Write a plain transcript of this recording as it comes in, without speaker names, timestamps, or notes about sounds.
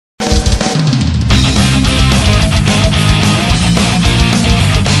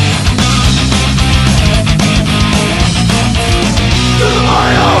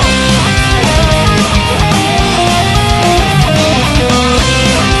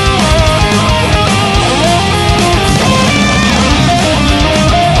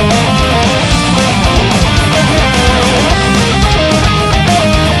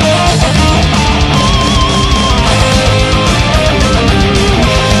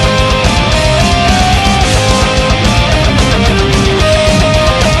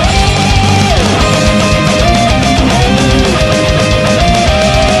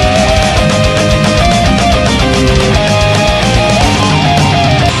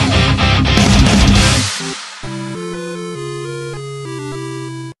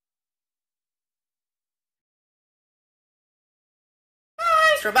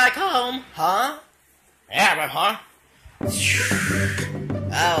Oops, we're back home. Huh? Yeah, but huh?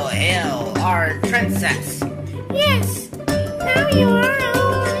 Oh, hail, our princess. Yes, now you are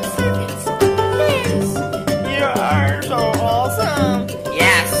our servants. Yes. You are so awesome.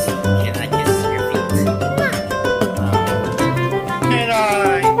 Yes. Can I kiss your feet? No. Can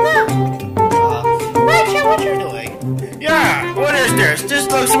I? No. Raichu, what you doing? Yeah, what is this? This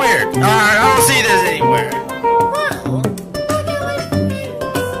looks weird. I don't see this anywhere. Wow. Look at my friends.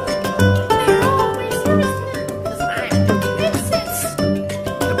 They're all my servants because I'm the princess.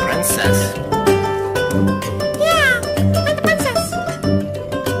 The princess? Yeah, I'm the princess.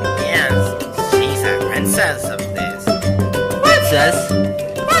 Yes, she's a princess of this. Princess?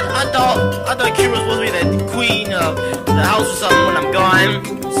 What? I thought you were supposed to be the queen of the house or something when I'm gone.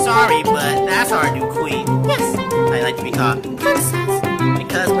 Sorry, but that's our new queen. Yes, I like to be called princess.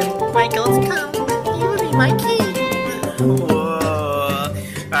 because when my ghosts come, You will be my king. whoa.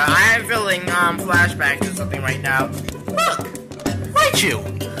 I'm feeling flashbacks or something right now. Look, Raichu,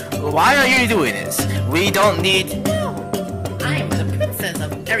 why are you doing this? We don't need. No. I'm the princess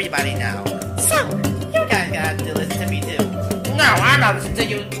of everybody now. So, You guys got to listen to me too. No, I'm not listening to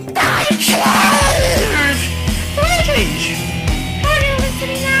you. Raichu! Raichu! are you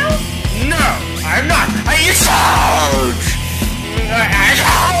listening now? No, I'm not. I charge.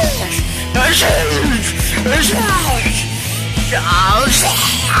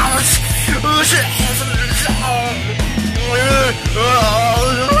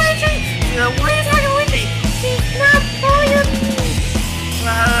 Why are you talking with me? She's not all you need.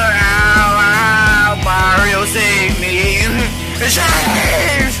 Mario, save me!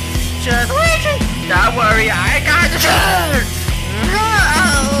 Just don't worry, I got the chance.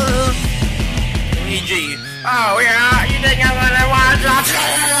 Luigi, oh yeah, you think I'm gonna watch that?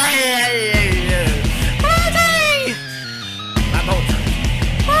 My boat.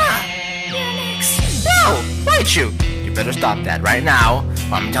 You're next. No, Raichu, you better stop that right now.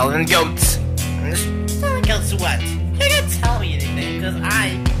 I'm telling goats. Telling goats what? You can't tell me anything because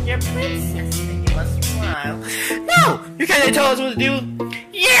I'm your princess and you must smile. No, you can't tell us what to do.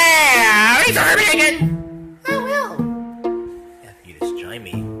 Yeah, reach over me again. I will. If you just join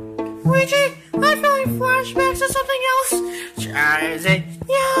me. Luigi, I'm feeling flashbacks or something else. Is it?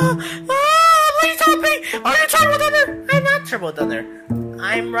 Yeah. Please help me. Are you Turbo Thunder? I'm not Turbo Thunder.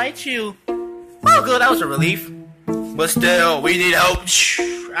 I'm Raichu. Oh, good, that was a relief. But still, we need help.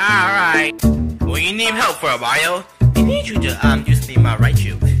 Alright. We need help for a while. I need you to use the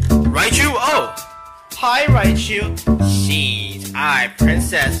Raichu. Raichu? Oh! Hi, Raichu. She's our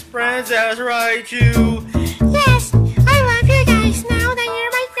princess. Princess Raichu. Yes, I love you guys now that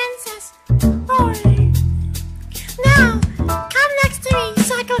you're my princess. Oh. Now, come next to me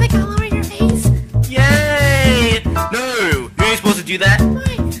so I can lick all over your face. Yay! No, you ain't supposed to do that.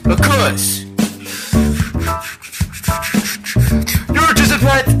 Why? Because you're just a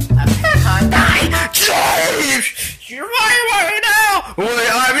pet. Die! You're right now! Wait,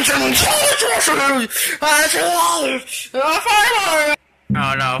 I'm in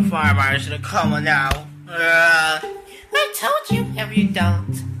Oh no, Fireball should have come now. I told you if you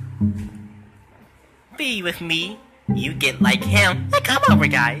don't be with me, you get like him. Now come over,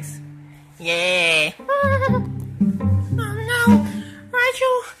 guys. Yeah. Oh no,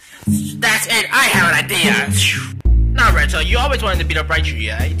 Raichu. That's it, I have an idea. Now, Raichu, you always wanted to beat up Raichu,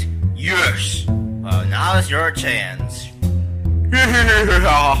 right? Yes. Well, now it's your chance.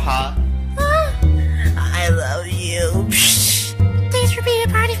 I love you. Thanks for being a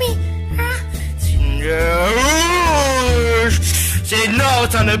part of me. Say no,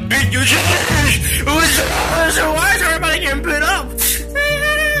 it's time to beat you. So why is everybody getting beat up?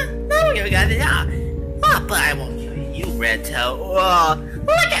 No, you got it out. Oh, but I won't kill you, Red Tail.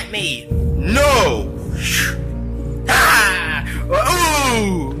 Look at me. No.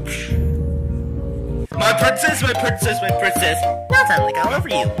 Ooh. My princess, my princess, my princess. Now time to go over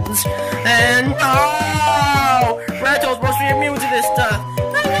you. And no! Red Tail's supposed to be immune to this stuff.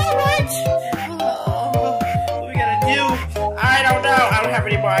 I know, right? Oh, what we gotta do? I don't know. I don't have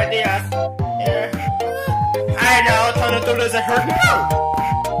any more ideas. I know. Tornado doesn't hurt. No!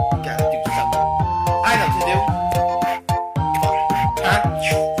 Gotta do something. I know what to do. Come on. Huh?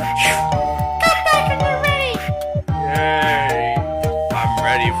 Come back when you're ready. Yay! I'm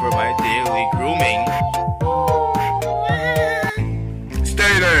ready for my daily grooming.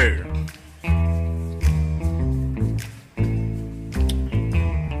 Stay there!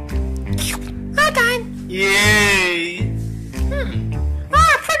 I'm done. Yay!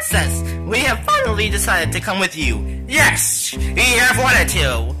 Princess! We have finally decided to come with you. Yes! We have wanted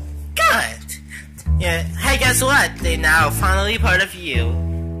to. Good! Yeah. Hey, guess what? They now finally part of you.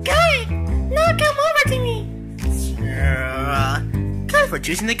 Good. Now come over to me. Good for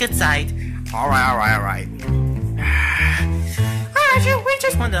choosing the good side. Alright. Raichu, we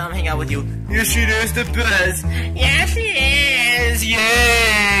just wanted to hang out with you. Yes, she is the best. Yes, she is.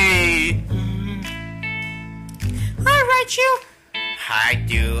 Yay! Hi, Raichu. Hi,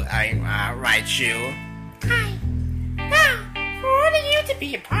 dude. I'm Raichu. Hi. Now, what are you to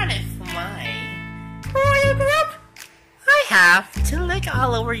be a part of my royal group? I have to lick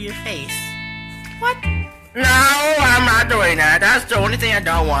all over your face. What? No, I'm not doing that. That's the only thing I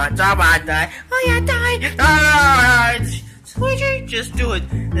don't want. How about that? Oh yeah, die. Squeegee, just do it.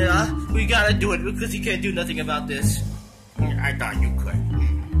 We gotta do it because you can't do nothing about this. I thought you could.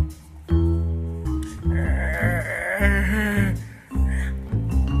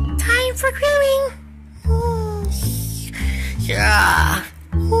 Time for grooming. Yeah.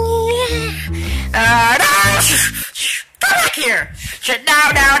 Come back here.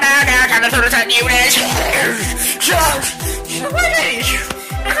 Down. Time to throw this at you.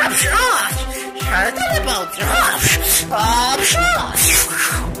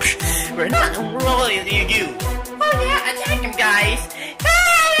 We're not rolling you. Oh yeah, attack him, guys.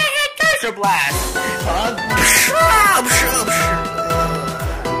 Geyser blast.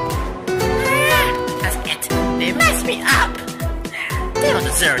 That's it. They messed me up. They don't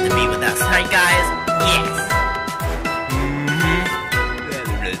deserve to be with us, right, guys? Yes.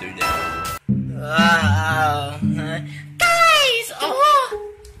 Guys!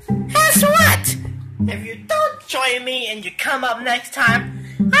 Guess what? If you don't join me and you come up next time,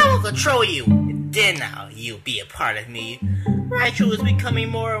 I will control you. And then now you'll be a part of me. Raichu is becoming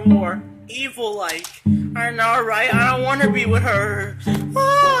more and more evil-like. I know, right? I don't want to be with her.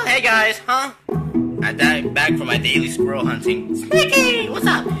 Oh, hey guys, huh? I'm back from my daily squirrel hunting. Snarky, what's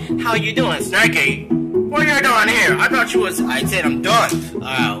up? How you doing, Snarky? What are you doing here? I thought you was. I said I'm done.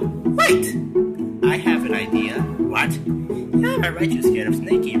 Wait. I have an idea. What? Yeah, Raichu's scared of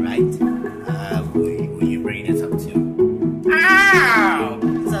Snaky, right? Who you bringing this up to? Ow!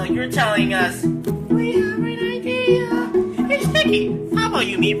 So you're telling us we have an idea. Hey, Snaky, how about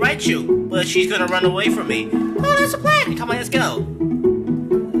you meet Raichu? But she's gonna run away from me. Oh, that's a plan. Come on, let's go.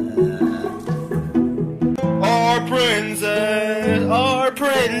 Our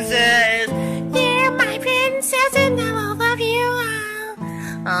princess. You're my princess and I will love you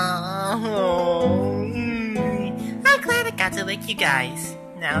all. I'm glad I got to lick you guys.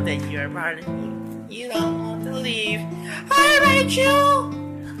 Now that you're a part of me, you don't want to leave. Hi, Raichu.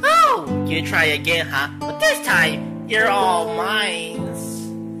 Oh, you try again, huh? But this time, you're all mine.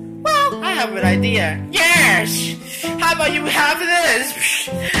 Well, I have an idea. Yes! How about you have this?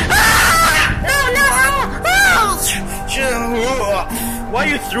 No! Why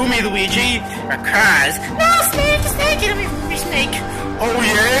you threw me, Luigi? Because... No, Snake! Get away from me, Snake! Oh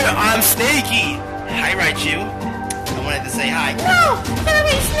yeah, I'm Snaky! Hi, Raichu. I wanted to say hi. No! Get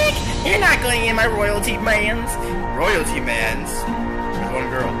away, Snake! You're not going in my royalty mans. Royalty mans? There's one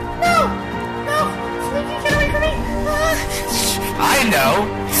girl. No! Snakey, get away from me! I know!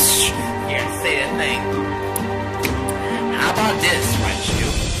 Here, say that thing. How about this, Raichu?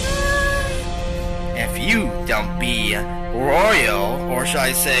 If you don't be royal, or should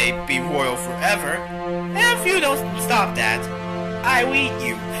I say, be royal forever, if you don't stop that, I will eat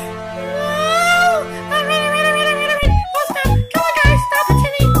you. No! Alright. Oh, stop! Come on, guys, stop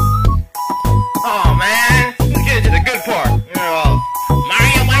pretending! Oh man, let's get to the good part.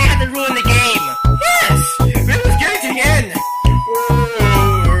 Mario, why you have to ruin the game? Yes! Let's get to the end!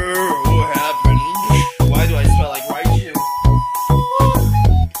 What happened? Why do I smell like Raichu?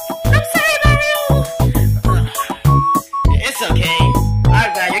 I'm sorry, Mario! It's okay. I'm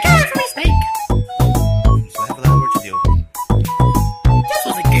glad you're coming for me, Snake. So I have a lot of work to do. This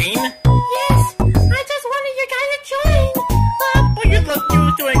was a game. Yes, I just wanted you guys to join. But you was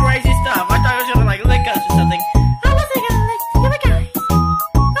doing crazy stuff. I thought you was gonna like lick us or something. I wasn't gonna lick the other guy.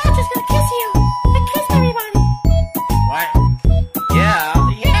 I was just gonna kiss you. I kissed everybody. What? Yeah.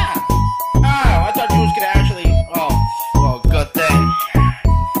 Oh, I thought you was gonna actually. Oh, well, good thing.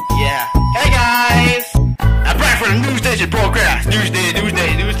 Yeah. Hey guys, I'm back for the news station broadcast. Newsday.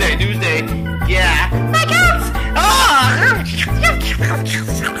 Yeah. My guns!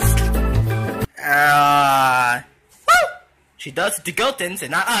 Woo! She does it to good things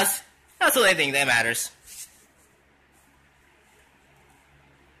and not us. That's the only thing that matters.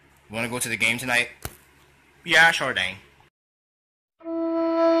 You wanna go to the game tonight? Yeah, sure thing.